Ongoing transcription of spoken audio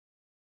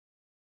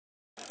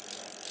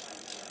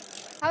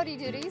Howdy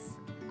duties!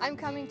 I'm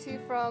coming to you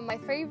from my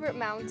favorite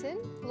mountain,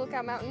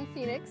 Lookout Mountain,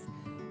 Phoenix.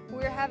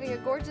 We're having a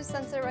gorgeous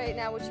sunset right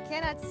now, which you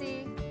cannot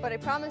see, but I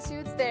promise you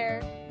it's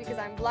there because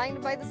I'm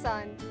blinded by the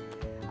sun.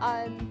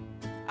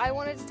 I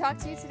wanted to talk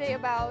to you today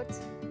about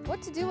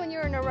what to do when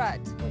you're in a rut,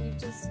 when you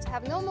just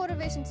have no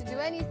motivation to do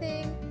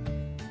anything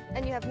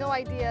and you have no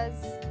ideas.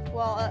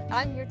 Well,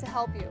 I'm here to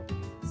help you,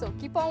 so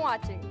keep on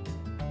watching.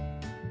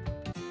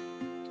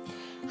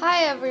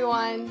 Hi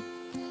everyone!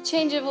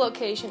 Change of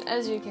location,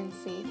 as you can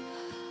see.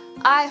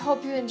 I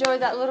hope you enjoyed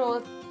that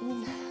little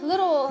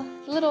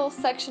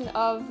section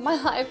of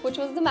my life, which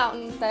was the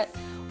mountain that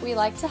we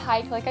like to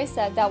hike. Like I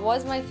said, that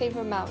was my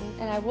favorite mountain,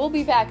 and I will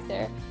be back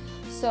there,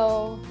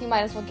 so you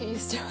might as well get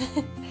used to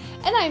it.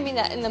 And I mean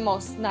that in the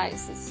most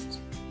nicest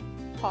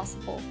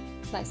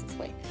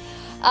way.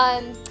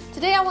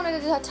 Today I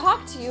wanted to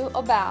talk to you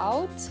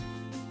about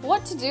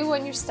what to do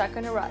when you're stuck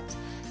in a rut.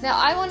 Now,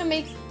 I want to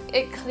make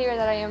it clear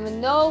that I am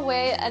in no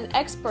way an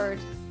expert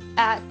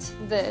at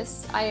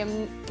this. I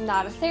am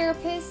not a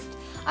therapist.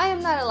 I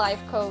am not a life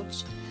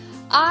coach.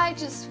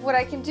 What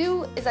I can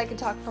do is I can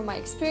talk from my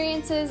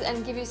experiences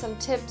and give you some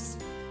tips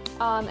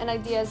and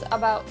ideas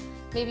about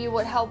maybe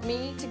what helped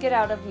me to get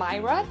out of my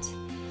rut.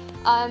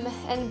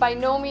 And by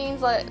no means,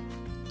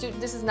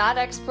 this is not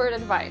expert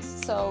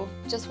advice. So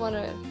just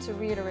wanted to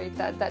reiterate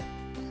that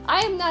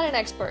I am not an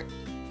expert,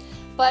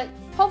 but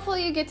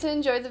hopefully you get to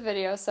enjoy the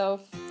video. So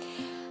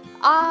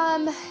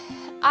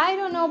I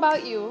don't know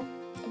about you,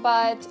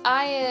 but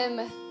I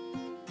am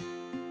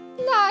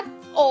not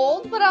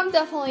old, but I'm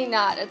definitely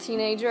not a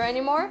teenager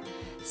anymore.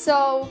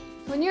 So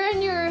when you're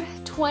in your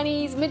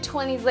 20s,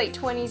 mid-20s, late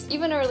 20s,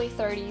 even early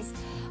 30s,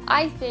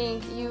 I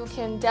think you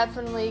can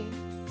definitely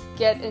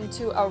get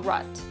into a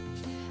rut.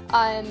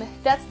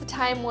 That's the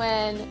time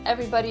when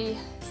everybody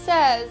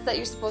says that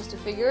you're supposed to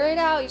figure it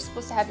out, you're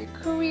supposed to have your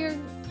career,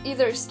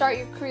 either start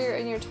your career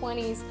in your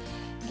 20s,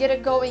 get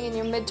it going in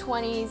your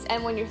mid-20s,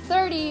 and when you're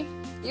 30,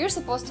 you're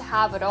supposed to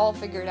have it all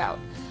figured out.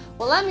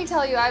 Well, let me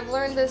tell you, I've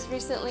learned this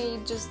recently,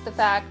 just the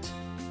fact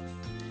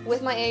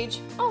with my age.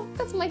 Oh,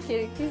 that's my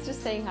kitty. He's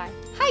just saying hi.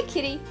 Hi,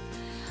 kitty.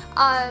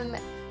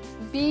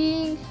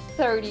 Being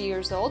 30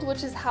 years old,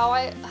 which is how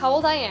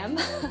old I am.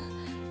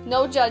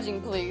 No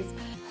judging, please.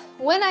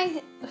 When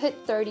I hit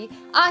 30,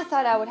 I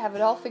thought I would have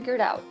it all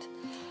figured out.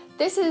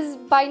 This is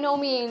by no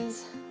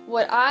means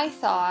what I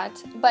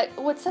thought, but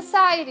what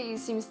society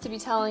seems to be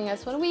telling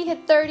us. When we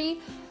hit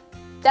 30,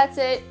 that's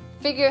it.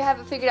 Have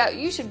it figured out.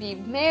 You should be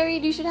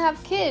married, you should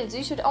have kids,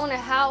 you should own a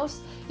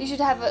house, you should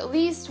have at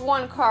least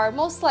one car,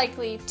 most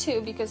likely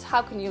two, because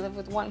how can you live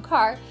with one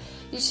car?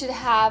 You should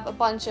have a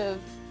bunch of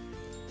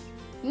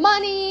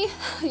money,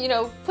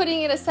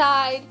 putting it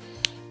aside,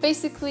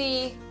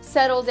 basically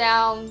settle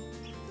down,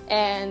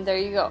 and there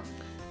you go.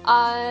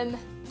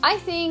 I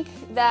think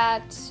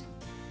that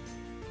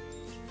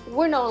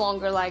we're no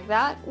longer like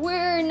that.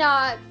 We're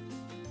not,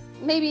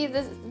 maybe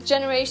the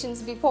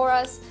generations before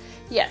us,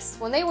 yes,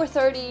 when they were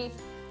 30,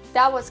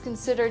 that was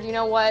considered,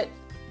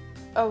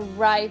 a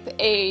ripe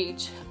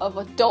age of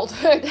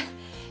adulthood.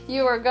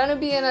 You were gonna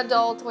be an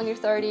adult when you're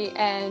 30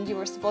 and you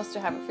were supposed to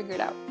have it figured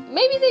out.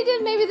 Maybe they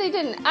did, maybe they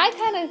didn't. I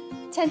kind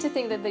of tend to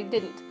think that they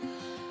didn't.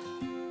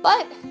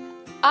 But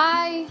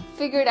I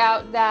figured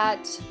out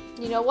that,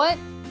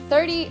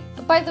 30,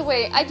 by the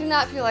way, I do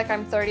not feel like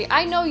I'm 30.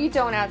 I know you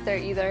don't out there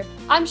either.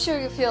 I'm sure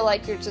you feel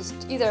like you're just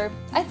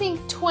I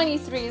think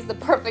 23 is the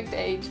perfect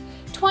age.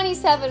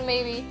 27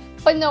 maybe,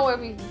 but nowhere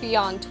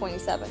beyond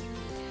 27.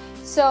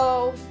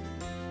 So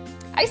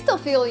I still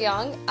feel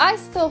young. I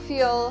still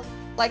feel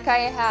like I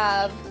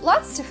have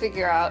lots to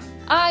figure out.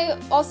 I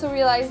also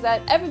realize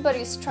that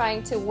everybody's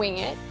trying to wing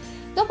it.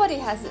 Nobody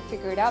has it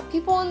figured out.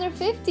 People in their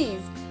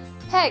 50s.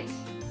 Heck,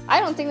 I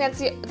don't think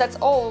that's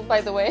old,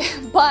 by the way,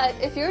 but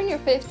if you're in your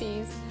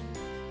 50s,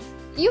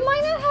 you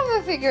might not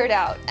have it figured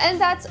out, and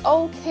that's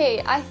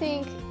okay. I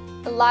think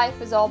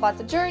life is all about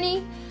the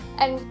journey,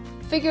 and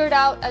figure it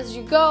out as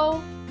you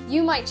go.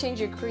 You might change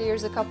your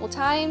careers a couple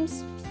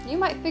times. You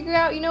might figure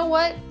out,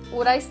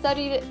 what I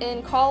studied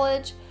in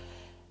college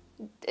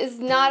is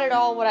not at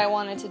all what I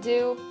wanted to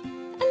do,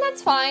 and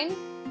that's fine.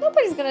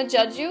 Nobody's gonna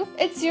judge you.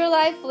 It's your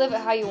life, live it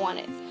how you want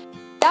it.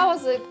 That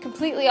was a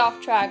completely off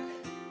track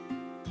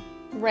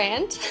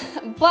rant,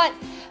 but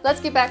let's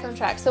get back on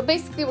track. So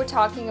basically we're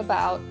talking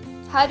about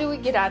how do we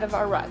get out of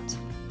our rut.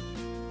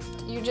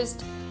 You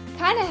just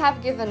kind of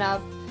have given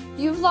up,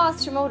 you've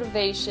lost your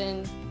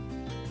motivation,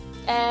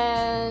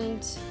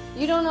 and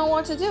you don't know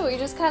what to do. You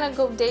just kind of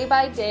go day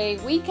by day,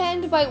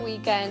 weekend by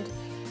weekend,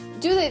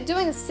 doing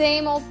the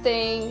same old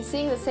thing,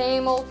 seeing the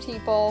same old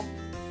people,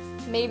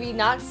 maybe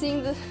not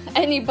seeing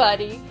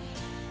anybody,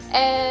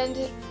 and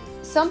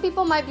some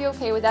people might be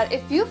okay with that.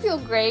 If you feel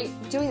great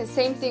doing the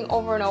same thing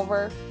over and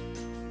over,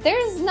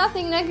 there's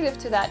nothing negative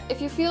to that.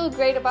 If you feel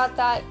great about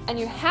that and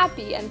you're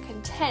happy and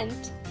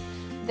content,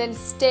 then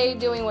stay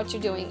doing what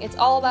you're doing. It's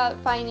all about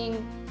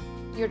finding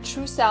your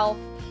true self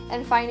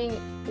and finding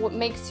what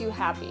makes you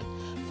happy.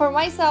 For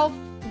myself,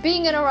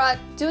 being in a rut,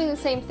 doing the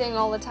same thing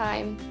all the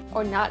time,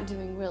 or not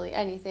doing really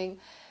anything,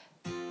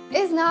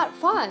 is not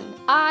fun.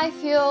 I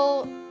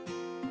feel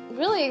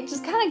really, it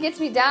just kind of gets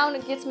me down,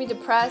 it gets me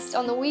depressed.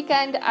 On the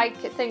weekend, I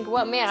could think,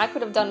 well, man, I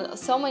could have done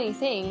so many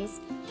things.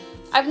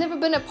 I've never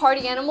been a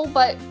party animal,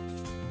 but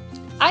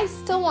I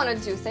still want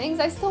to do things.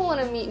 I still want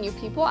to meet new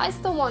people. I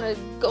still want to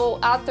go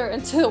out there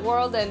into the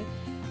world and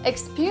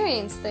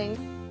experience things.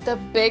 The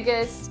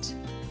biggest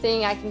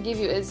thing I can give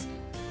you is,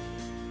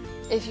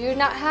 if you're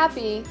not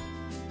happy,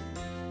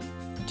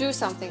 do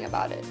something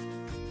about it.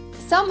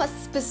 Some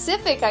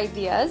specific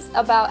ideas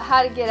about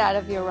how to get out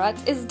of your rut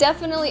is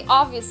definitely,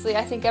 obviously,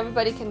 I think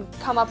everybody can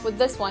come up with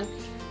this one.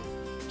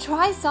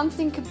 Try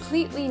something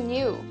completely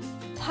new.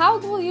 How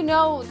will you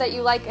know that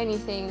you like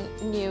anything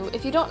new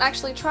if you don't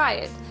actually try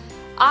it?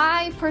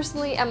 I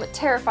personally am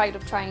terrified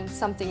of trying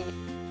something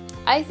new.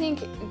 I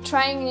think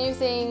trying new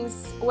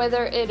things,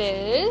 whether it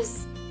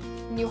is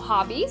new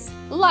hobbies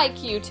like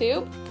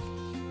YouTube,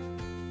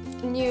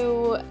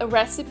 new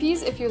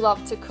recipes if you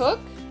love to cook,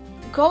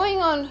 going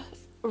on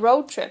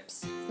road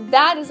trips.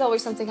 That is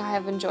always something I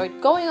have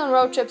enjoyed. Going on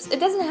road trips, it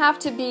doesn't have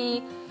to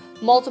be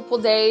multiple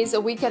days,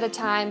 a week at a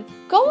time.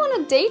 Go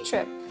on a day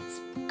trip.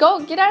 Go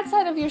get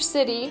outside of your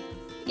city.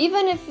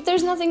 Even if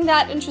there's nothing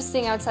that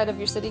interesting outside of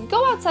your city,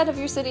 go outside of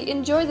your city,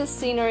 enjoy the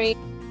scenery.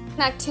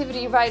 An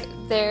activity right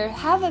there.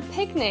 Have a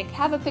picnic.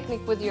 Have a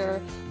picnic with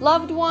your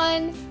loved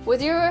one,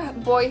 with your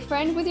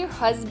boyfriend, with your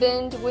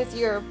husband, with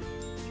your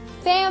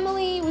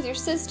family, with your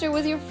sister,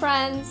 with your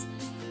friends.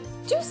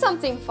 Do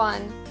something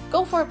fun.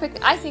 Go for a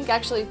picnic. I think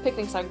actually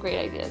picnics are a great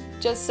idea,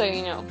 just so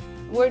you know.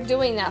 We're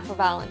doing that for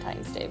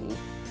Valentine's Day.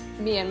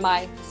 Me and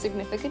my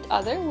significant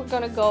other, we're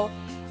gonna go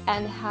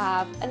and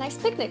have a nice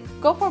picnic.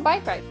 Go for a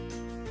bike ride.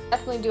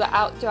 Definitely do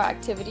outdoor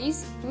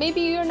activities. Maybe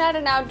you're not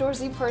an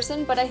outdoorsy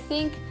person, but I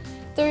think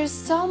there's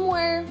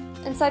somewhere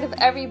inside of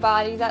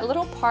everybody that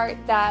little part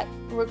that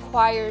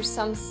requires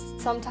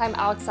some time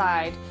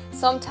outside,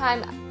 some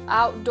time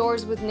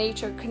outdoors with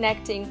nature,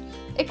 connecting.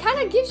 It kind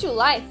of gives you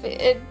life.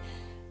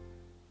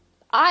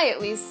 I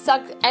at least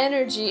suck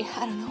energy.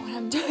 I don't know what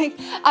I'm doing.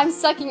 I'm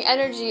sucking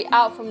energy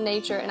out from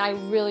nature, and I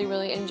really,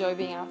 really enjoy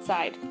being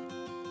outside.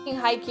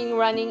 Hiking,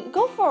 running,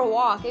 go for a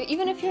walk.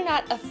 Even if you're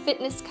not a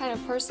fitness kind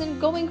of person,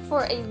 going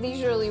for a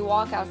leisurely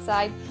walk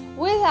outside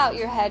without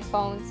your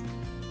headphones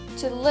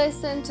to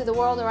listen to the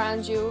world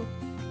around you,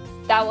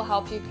 that will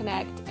help you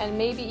connect and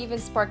maybe even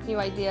spark new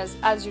ideas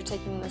as you're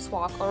taking this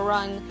walk or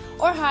run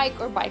or hike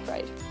or bike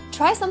ride.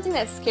 Try something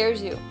that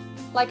scares you.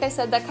 Like I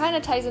said, that kind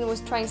of ties in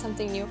with trying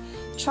something new.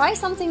 Try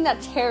something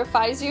that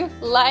terrifies you,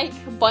 like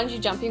bungee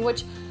jumping,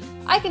 which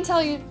I can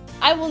tell you,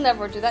 I will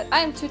never do that. I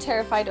am too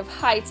terrified of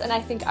heights, and I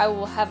think I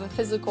will have a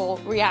physical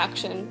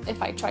reaction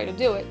if I try to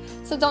do it.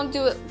 So don't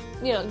do it,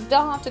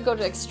 don't have to go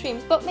to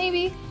extremes, but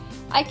maybe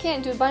I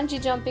can't do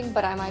bungee jumping,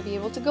 but I might be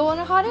able to go on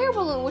a hot air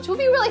balloon, which will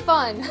be really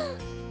fun.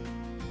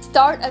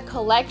 Start a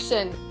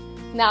collection.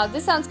 Now,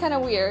 this sounds kind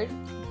of weird,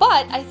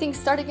 but I think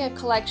starting a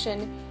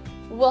collection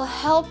will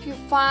help you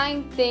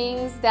find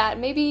things that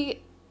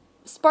maybe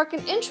spark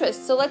an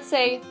interest. So let's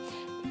say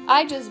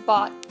I just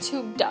bought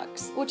 2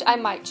 ducks, which I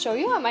might show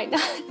you, I might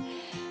not.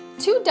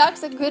 2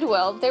 ducks at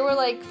Goodwill. They were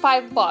like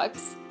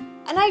 $5,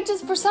 and I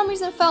just for some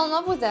reason fell in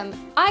love with them.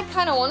 I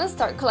kind of want to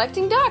start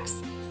collecting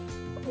ducks.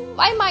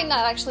 I might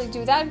not actually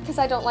do that because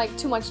I don't like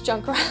too much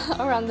junk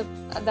around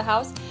the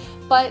house,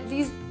 but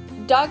these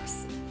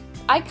ducks,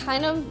 I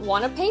kind of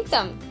want to paint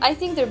them. I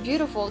think they're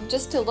beautiful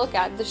just to look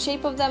at. The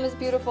shape of them is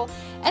beautiful,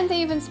 and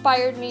they've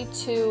inspired me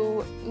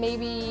to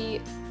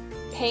maybe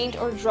paint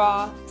or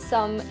draw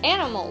some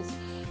animals.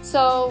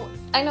 So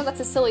I know that's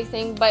a silly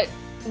thing, but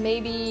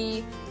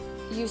maybe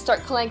you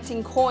start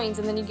collecting coins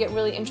and then you get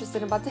really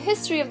interested about the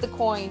history of the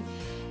coin,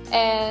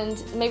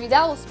 and maybe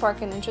that will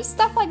spark an interest.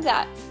 Stuff like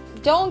that.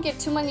 Don't get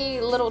too many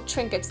little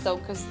trinkets though,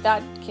 because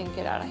that can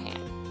get out of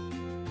hand.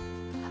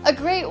 A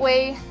great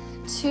way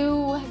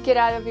to get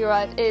out of your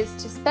rut is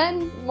to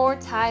spend more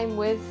time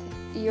with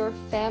your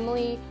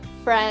family,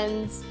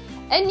 friends,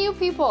 and new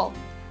people.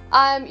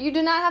 You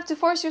do not have to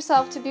force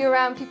yourself to be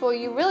around people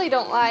you really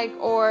don't like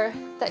or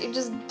that you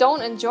just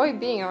don't enjoy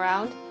being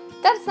around.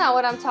 That's not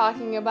what I'm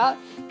talking about.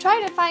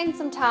 Try to find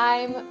some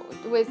time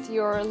with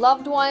your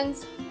loved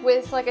ones,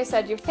 with, like I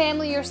said, your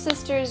family, your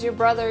sisters, your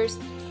brothers,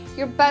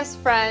 your best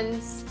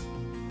friends,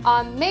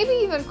 maybe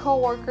even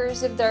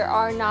co-workers if there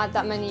are not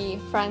that many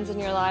friends in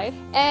your life.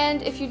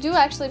 And if you do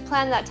actually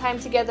plan that time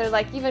together,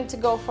 like even to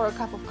go for a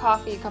cup of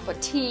coffee, a cup of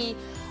tea,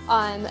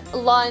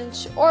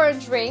 lunch, or a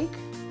drink,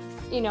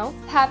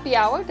 happy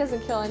hour,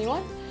 doesn't kill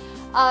anyone,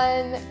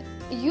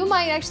 you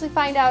might actually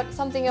find out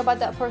something about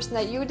that person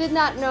that you did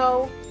not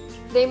know.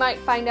 They might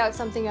find out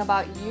something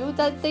about you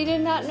that they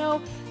did not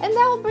know, and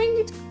that will bring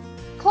you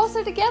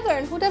closer together,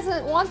 and who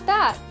doesn't want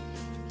that?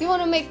 You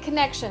want to make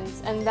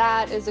connections, and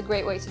that is a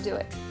great way to do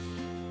it.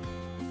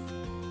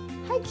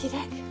 Hi,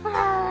 Kidek.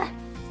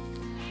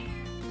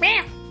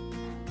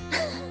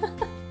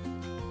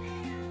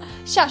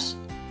 Shush!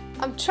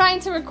 I'm trying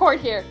to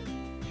record here.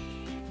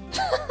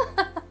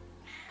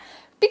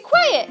 Be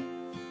quiet!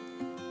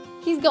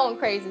 He's going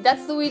crazy.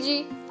 That's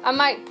Luigi. I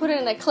might put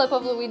in a clip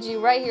of Luigi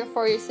right here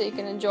for you so you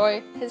can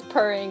enjoy his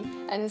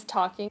purring and his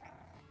talking.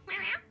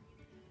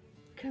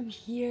 Come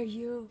here,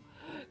 you.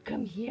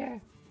 Come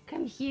here.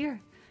 Come here.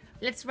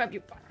 Let's rub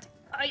your butt.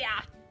 Oh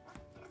yeah.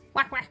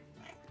 Whack, whack.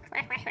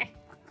 Whack, whack, whack.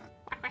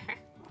 Whack, whack, whack.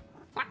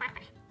 Whack, whack,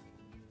 whack.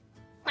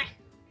 Whack.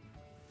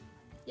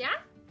 Yeah?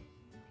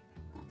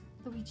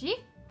 Luigi?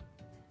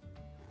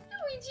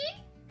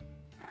 Luigi?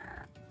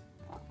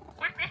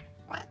 Whack, whack.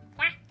 Whack,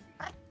 whack.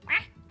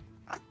 Whack.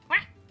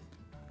 Whack.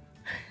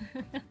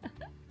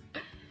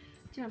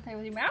 Do you want to play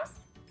with your mouse?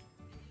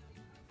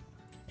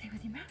 Play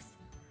with your mouse?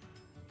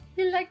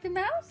 You like the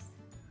mouse?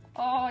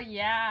 Oh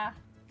yeah.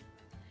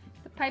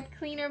 The pipe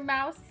cleaner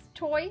mouse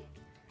toy.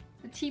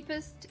 The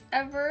cheapest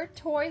ever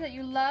toy that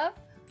you love.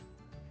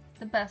 It's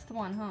the best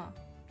one, huh?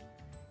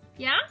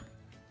 Yeah?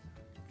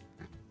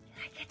 You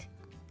like it?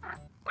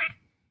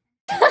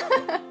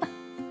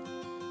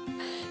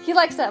 He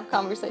likes to have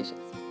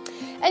conversations.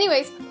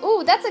 Anyways,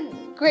 ooh, that's a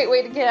great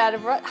way to get out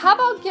of rut. How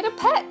about get a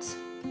pet?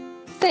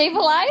 Save a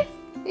life?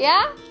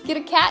 Yeah? Get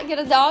a cat, get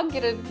a dog,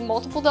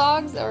 multiple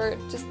dogs, or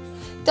just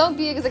don't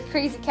be a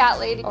crazy cat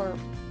lady or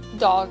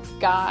dog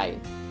guy.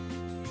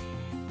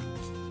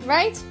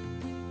 Right?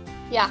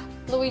 Yeah,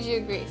 Luigi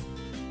agrees.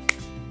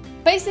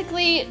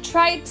 Basically,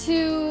 try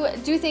to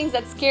do things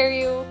that scare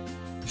you.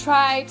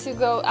 Try to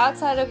go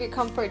outside of your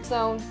comfort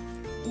zone.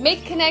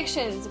 Make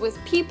connections with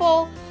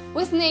people,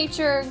 with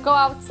nature, go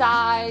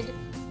outside,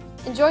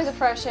 enjoy the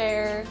fresh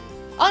air,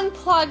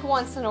 unplug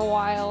once in a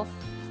while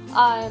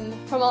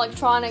from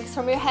electronics,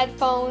 from your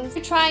headphones.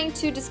 You're trying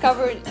to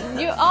discover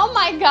new... Oh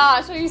my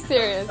gosh, are you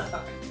serious?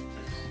 Sorry.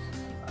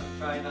 I'm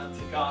trying not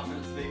to cough and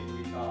it's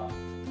making me cough.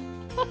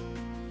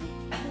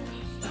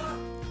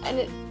 And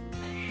it...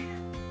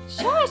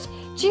 Shush!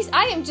 Jeez,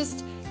 I am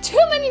just... Too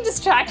many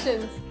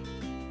distractions.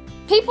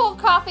 People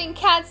coughing,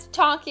 cats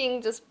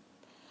talking, just...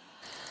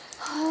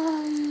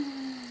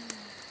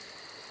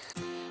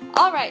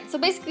 Alright, so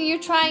basically you're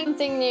trying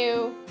something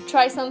new,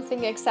 try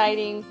something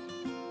exciting.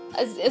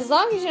 As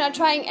long as you're not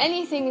trying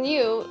anything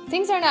new,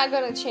 things are not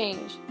going to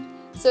change.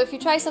 So if you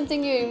try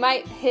something new, you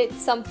might hit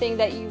something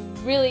that you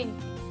really,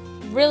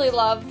 really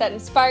love, that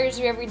inspires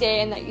you every day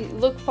and that you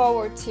look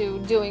forward to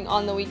doing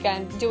on the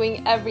weekend,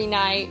 doing every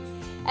night.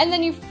 And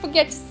then you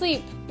forget to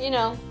sleep, you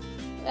know,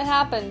 it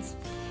happens.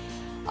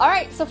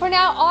 Alright, so for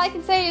now, all I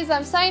can say is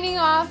I'm signing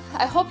off.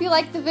 I hope you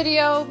liked the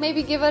video.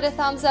 Maybe give it a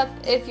thumbs up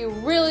if you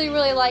really,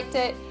 really liked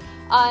it.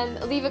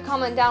 Leave a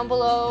comment down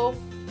below,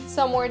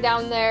 somewhere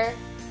down there.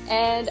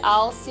 And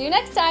I'll see you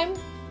next time.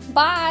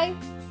 Bye!